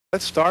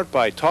Let's start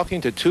by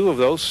talking to two of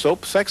those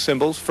soap sex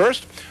symbols.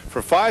 First,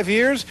 for 5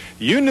 years,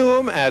 you knew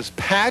him as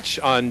Patch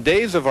on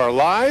Days of Our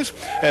Lives,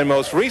 and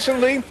most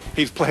recently,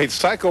 he's played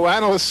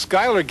psychoanalyst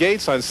Skylar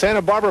Gates on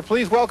Santa Barbara.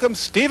 Please welcome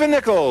Stephen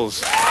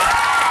Nichols.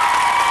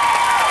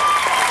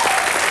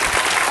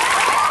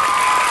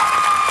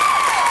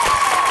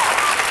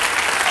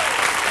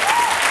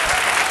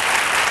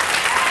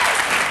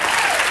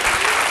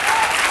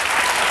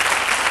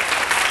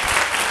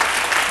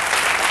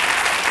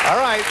 All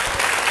right.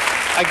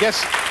 I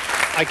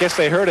guess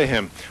they heard of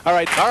him. All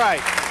right.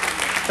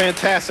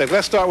 Fantastic.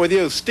 Let's start with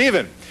you,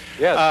 Stephen.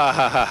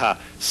 Yes.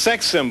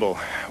 Sex symbol.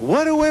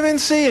 What do women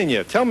see in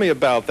you? Tell me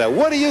about that.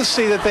 What do you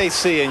see that they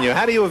see in you?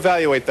 How do you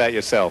evaluate that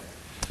yourself?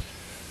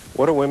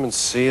 What do women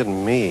see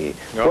in me?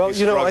 Well,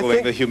 you know, I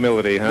think the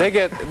humility, huh?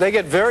 They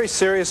get very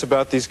serious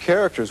about these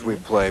characters we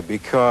play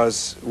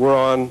because we're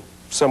on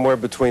somewhere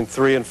between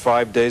 3 and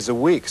 5 days a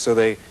week, so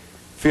they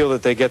feel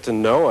that they get to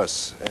know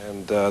us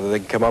and they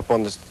can come up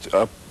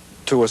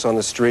to us on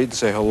the street and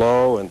say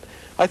hello, and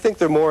I think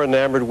they're more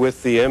enamored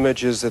with the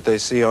images that they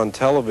see on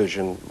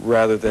television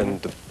rather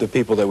than the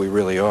people that we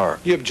really are.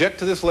 You object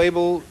to this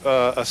label,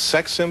 a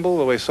sex symbol,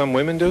 the way some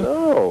women do?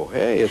 No,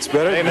 hey, it's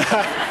better.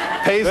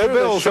 Pays the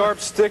bills. A sharp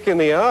stick in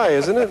the eye,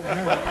 isn't it?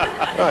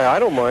 I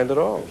don't mind at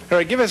all. All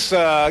right, give us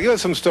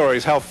some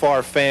stories. How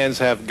far fans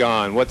have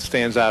gone? What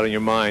stands out in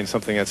your mind?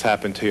 Something that's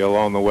happened to you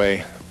along the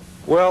way?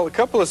 Well, a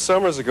couple of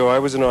summers ago, I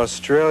was in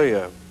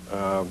Australia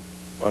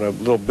on a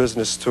little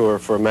business tour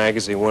for a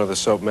magazine, one of the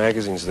soap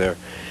magazines there.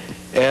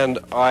 And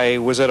I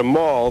was at a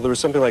mall. There was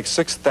something like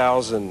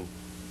 6,000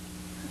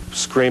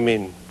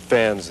 screaming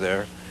fans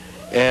there.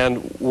 And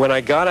when I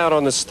got out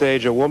on the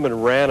stage, a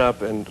woman ran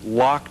up and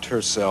locked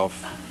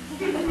herself,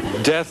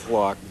 death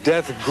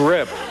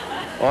grip,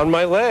 on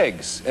my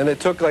legs. And it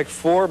took like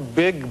 4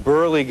 big,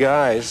 burly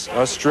guys,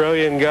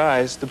 Australian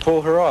guys, to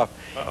pull her off.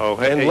 Uh-oh.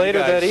 And later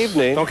that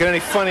evening... Don't get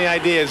any funny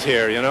ideas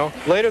here, you know?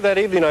 Later that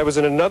evening, I was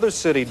in another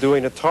city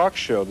doing a talk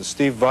show, the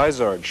Steve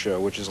Vizard Show,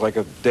 which is like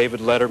a David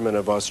Letterman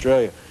of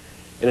Australia,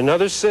 in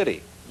another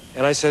city.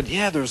 And I said,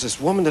 yeah, there was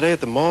this woman today at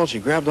the mall. She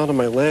grabbed onto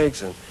my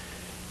legs,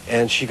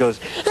 and she goes,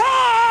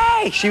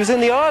 hey! She was in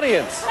the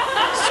audience,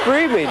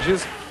 screaming. She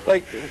was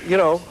like, you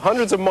know,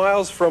 hundreds of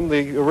miles from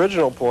the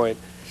original point.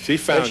 She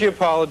and she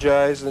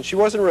apologized, and she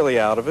wasn't really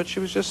out of it.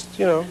 She was just,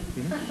 you know...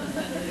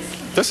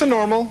 Just a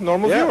normal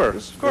viewer, of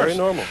course. Very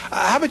normal.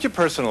 How about your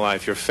personal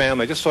life, your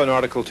family? I just saw an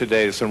article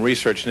today, some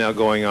research now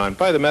going on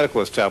by the medical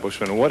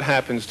establishment on what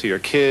happens to your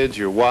kids,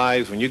 your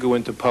wives, when you go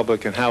into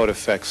public, and how it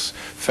affects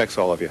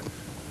all of you.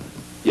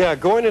 Yeah,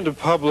 going into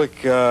public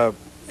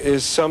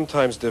is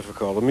sometimes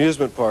difficult.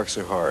 Amusement parks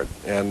are hard,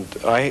 and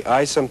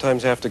I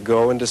sometimes have to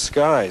go in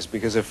disguise,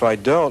 because if I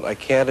don't, I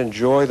can't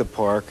enjoy the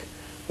park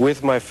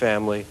with my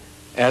family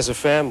as a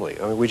family.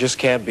 I mean, we just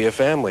can't be a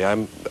family.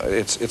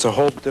 It's a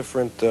whole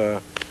different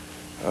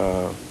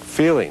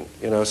feeling,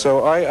 you know.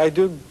 So I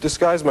do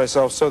disguise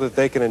myself so that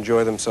they can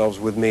enjoy themselves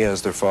with me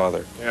as their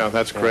father. Yeah,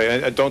 that's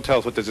great. And don't tell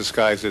us what the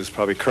disguise is.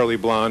 Probably curly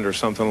blonde or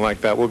something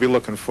like that. We'll be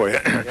looking for you.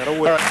 All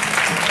right.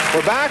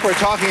 We're back. We're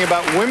talking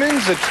about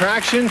women's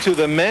attraction to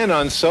the men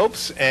on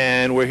soaps,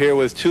 and we're here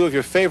with two of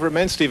your favorite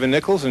men, Stephen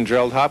Nichols and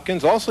Gerald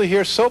Hopkins. Also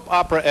here, soap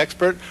opera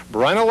expert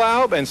Bryna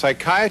Laub, and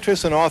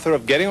psychiatrist and author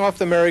of Getting Off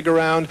the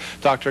Merry-Go-Round,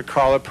 Dr.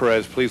 Carla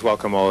Perez. Please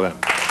welcome all of them.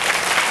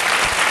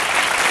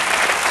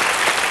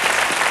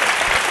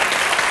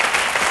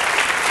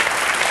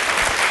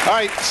 All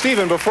right,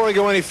 Stephen, before we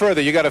go any further,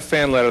 you got a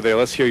fan letter there.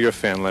 Let's hear your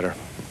fan letter.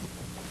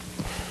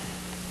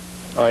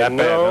 I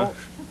know.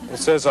 It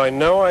says, I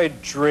know I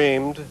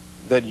dreamed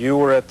that you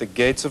were at the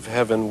gates of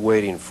heaven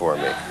waiting for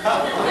me.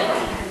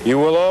 You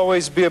will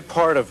always be a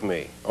part of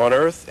me, on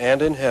earth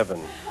and in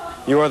heaven.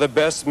 You are the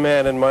best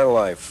man in my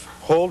life.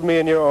 Hold me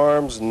in your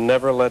arms,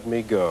 never let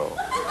me go.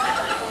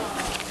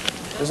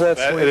 Isn't that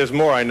sweet? It is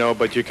more, I know,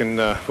 but you can,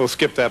 we'll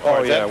skip that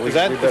part. Oh, yeah. Is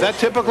that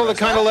typical of the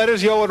kind of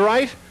letters you would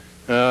write?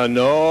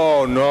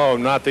 No,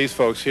 not these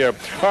folks here.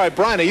 All right,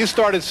 Bryna, you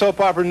started Soap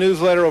Opera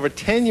Newsletter over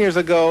 10 years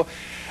ago.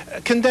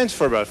 Condense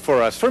for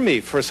us, for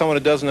me, for someone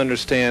who doesn't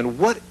understand,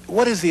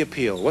 what is the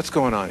appeal? What's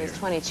going on here? It was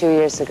 22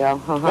 years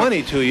ago.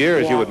 22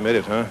 years, yeah. You admit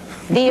it, huh?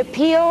 The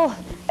appeal,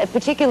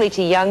 particularly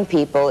to young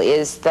people,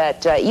 is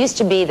that it used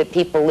to be that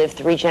people lived,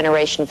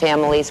 3-generation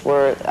families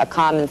were a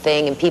common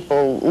thing, and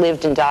people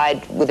lived and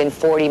died within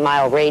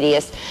 40-mile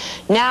radius.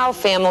 Now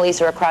families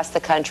are across the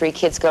country,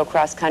 kids go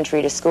cross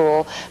country to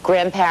school,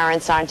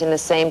 grandparents aren't in the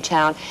same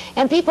town,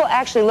 and people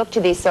actually look to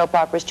these soap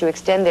operas to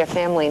extend their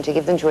family and to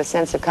give them to a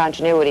sense of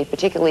continuity,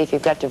 particularly if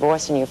you've got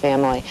divorce in your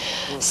family.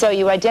 So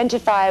you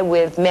identify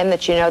with men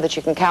that you know that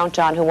you can count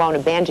on who won't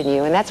abandon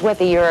you, and that's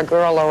whether you're a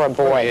girl or a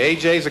boy. Okay,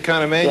 AJ's the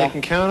kind of man you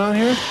can count on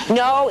here?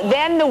 No,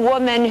 then the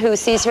woman who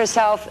sees her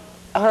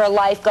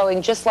life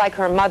going just like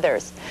her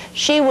mother's.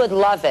 She would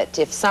love it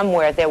if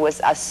somewhere there was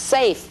a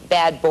safe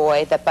bad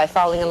boy that by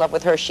falling in love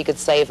with her she could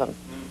save him.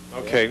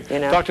 Okay. You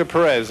know? Dr.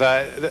 Perez,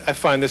 I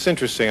find this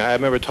interesting. I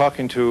remember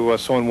talking to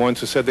someone once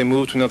who said they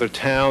moved to another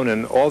town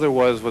and all there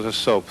was a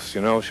soaps,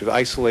 you know. She was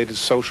isolated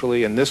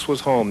socially and this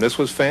was home, this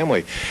was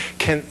family.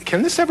 Can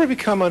this ever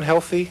become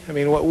unhealthy? I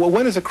mean,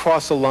 when does it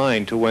cross the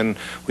line to when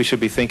we should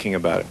be thinking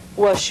about it?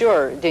 Well,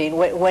 sure, Dean.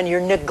 When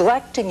you're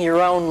neglecting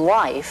your own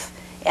life,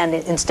 and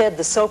instead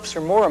the soaps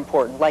are more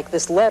important, like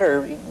this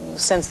letter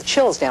sends the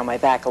chills down my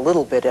back a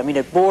little bit. I mean,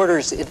 it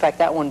borders, in fact,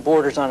 that one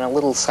borders on a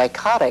little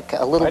psychotic,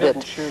 a little bit. I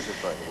didn't choose it,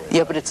 by the way.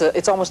 Yeah, but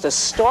it's almost a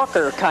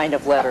stalker kind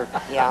of letter.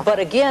 Yeah. But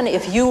again,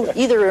 if you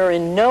either are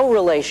in no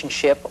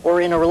relationship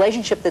or in a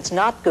relationship that's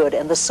not good,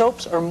 and the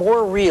soaps are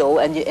more real,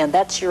 and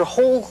that's your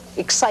whole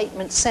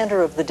excitement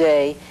center of the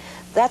day,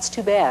 that's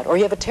too bad. Or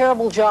you have a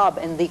terrible job,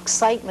 and the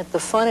excitement, the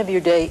fun of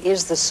your day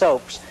is the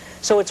soaps.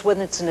 So it's when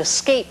it's an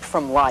escape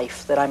from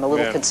life that I'm a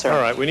little concerned.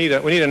 All right, we need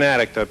an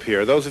addict up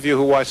here. Those of you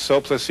who watch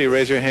soaps, let's see,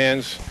 raise your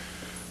hands.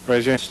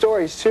 Raise your hands.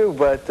 Stories too,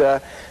 but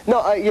no,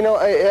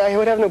 I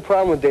would have no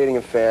problem with dating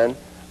a fan.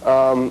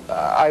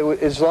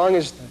 As long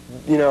as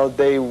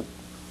they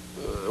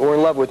were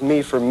in love with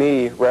me for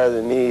me rather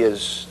than me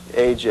as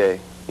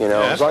AJ. Yeah,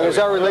 as long as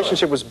our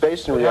relationship was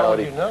based in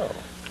reality. How do you know?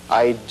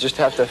 I just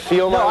have to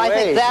feel my way. No, I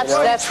think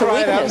that's the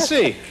Try it out and weakness.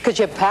 see. Because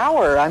you have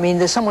power. I mean,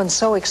 there's someone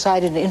so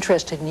excited and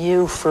interested in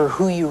you for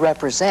who you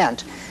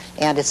represent,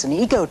 and it's an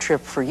ego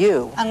trip for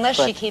you. Unless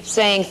she keeps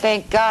saying,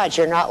 thank God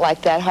you're not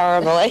like that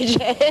horrible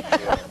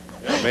AJ.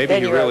 Yeah, maybe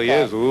Then he you're really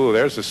okay. is. Ooh,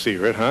 there's the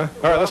secret, huh?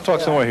 All right, let's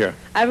talk some more here.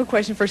 I have a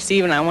question for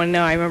Steve, and I want to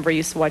know, I remember I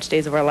used to watch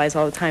Days of Our Lives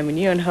all the time, and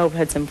you and Hope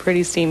had some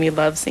pretty steamy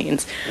love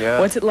scenes.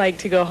 Yeah. What's it like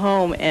to go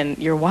home and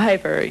your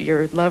wife or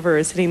your lover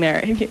is sitting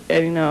there,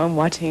 and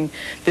watching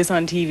this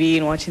on TV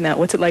and watching that?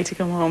 What's it like to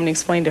come home and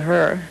explain to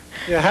her?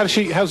 Yeah, how's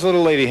the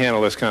little lady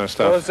handle this kind of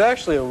Well, stuff? it's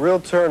actually a real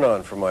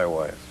turn-on for my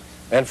wife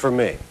and for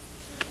me.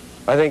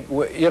 I think,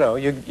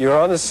 you're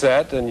on the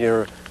set and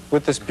you're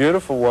with this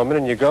beautiful woman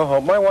and you go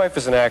home. My wife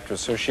is an actress,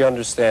 so she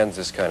understands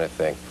this kind of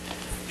thing.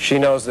 She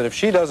knows that if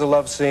she does a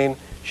love scene,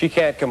 she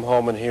can't come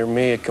home and hear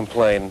me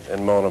complain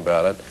and moan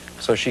about it,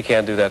 so she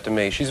can't do that to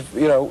me. She's,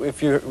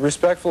 if you're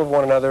respectful of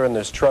one another and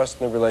there's trust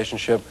in the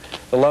relationship,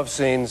 the love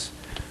scenes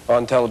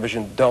on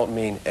television don't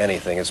mean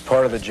anything. It's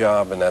part of the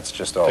job, and that's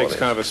just all it Takes is.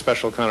 kind of a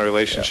special kind of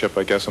relationship,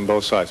 I guess, on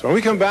both sides. When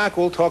we come back,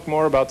 we'll talk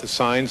more about the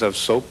signs of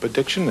soap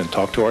addiction and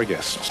talk to our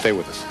guests. Stay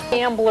with us.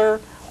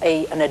 Gambler,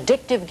 an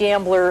addictive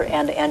gambler,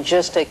 and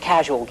just a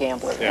casual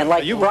gambler. Yeah. And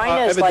like You,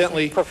 Bryna is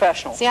evidently- like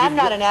professional. See, I'm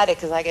not an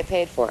addict because I get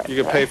paid for it.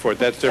 You get paid for it.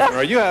 That's different. All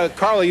right,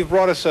 Carla, you've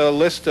brought us a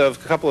list of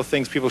a couple of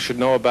things people should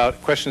know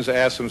about, questions to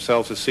ask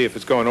themselves to see if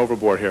it's going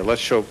overboard here. Let's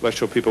show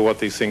people what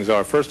these things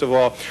are. First of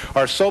all,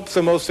 are soaps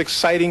the most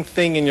exciting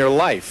thing in your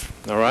life?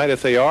 All right,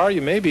 if they are,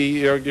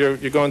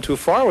 you're going too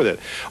far with it.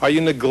 Are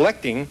you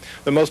neglecting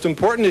the most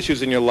important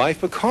issues in your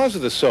life because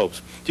of the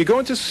soaps? Do you go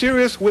into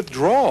serious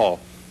withdrawal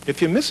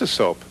if you miss a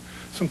soap?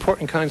 It's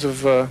important kinds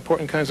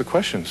of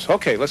questions.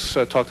 Okay, let's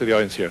talk to the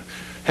audience here.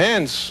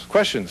 Hands,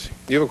 questions.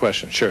 You have a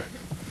question? Sure.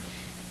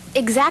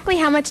 Exactly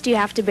how much do you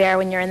have to bear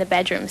when you're in the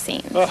bedroom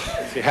scene? Oh,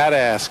 if you had to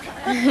ask.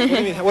 What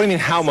do you mean,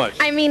 how much?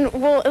 I mean,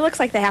 well, it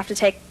looks like they have to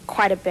take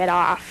quite a bit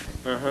off.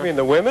 You mean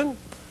the women?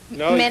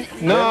 No, Men-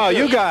 no,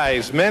 you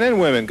guys, men and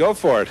women, go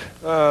for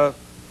it.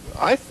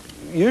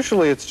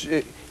 Usually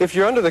if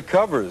you're under the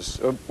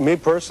covers, me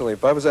personally,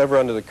 if I was ever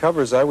under the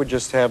covers, I would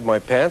just have my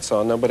pants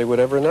on. Nobody would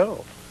ever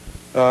know.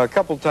 A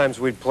couple of times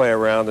we'd play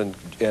around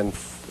and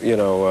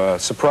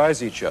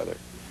surprise each other.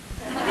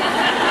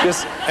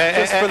 just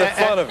for the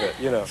fun of it,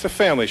 It's a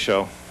family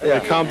show. Yeah.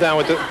 Calm down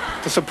with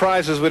the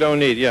surprises we don't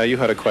need. Yeah, you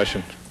had a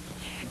question.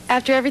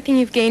 After everything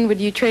you've gained,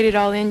 would you trade it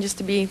all in just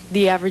to be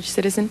the average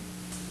citizen?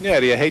 Yeah,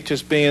 do you hate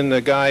just being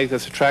the guy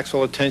that attracts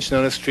all attention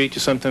on the street?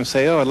 You sometimes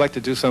say, oh, I'd like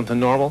to do something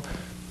normal.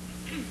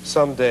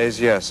 Some days,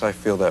 yes, I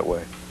feel that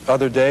way.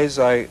 Other days,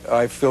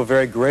 I feel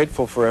very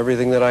grateful for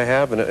everything that I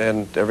have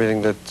and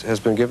everything that has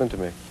been given to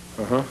me.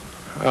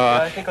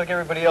 I think like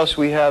everybody else,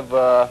 we have...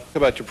 Talk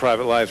about your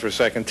private lives for a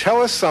second.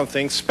 Tell us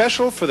something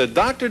special for the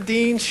Dr.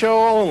 Dean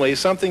show only,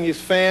 something you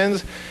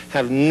fans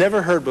have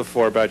never heard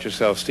before about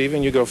yourself.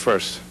 Stephen, you go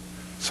first.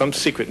 Some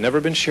secret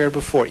never been shared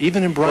before,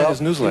 even in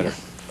Bryna's newsletter.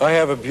 I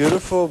have a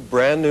beautiful,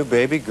 brand new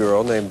baby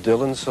girl named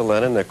Dylan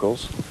Selena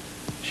Nichols.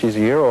 She's a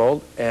year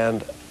old,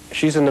 and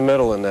she's in the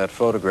middle in that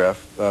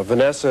photograph.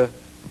 Vanessa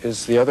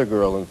is the other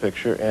girl in the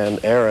picture,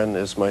 and Aaron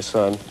is my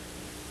son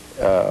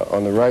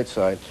on the right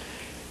side.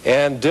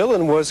 And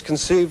Dylan was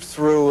conceived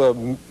through a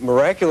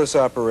miraculous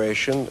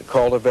operation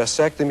called a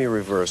vasectomy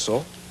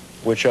reversal,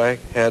 which I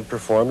had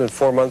performed, and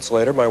 4 months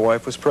later, my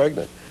wife was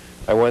pregnant.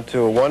 I went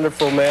to a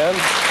wonderful man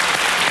in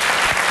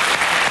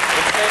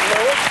St.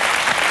 Louis,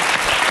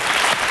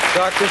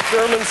 Dr.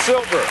 Sherman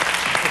Silver.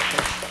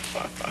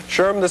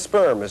 Sherm the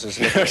Sperm is his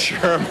name.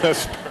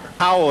 Sherman's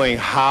howling.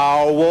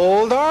 How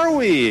old are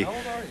we?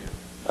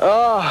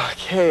 Oh,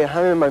 okay,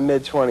 I'm in my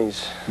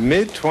mid-20s.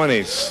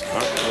 Mid-20s.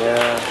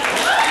 Yeah.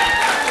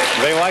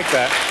 They like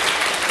that.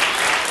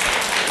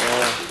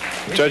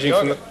 Judging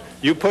from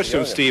you pushed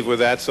him, Steve, with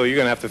that, so you're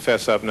going to have to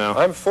fess up now.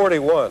 I'm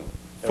 41.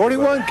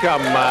 41?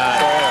 Come on. And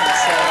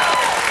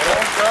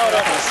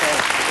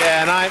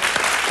Yeah, and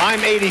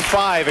I'm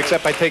 85,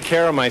 except I take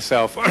care of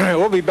myself.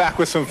 We'll be back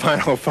with some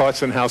final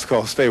thoughts and house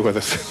calls. Stay with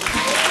us.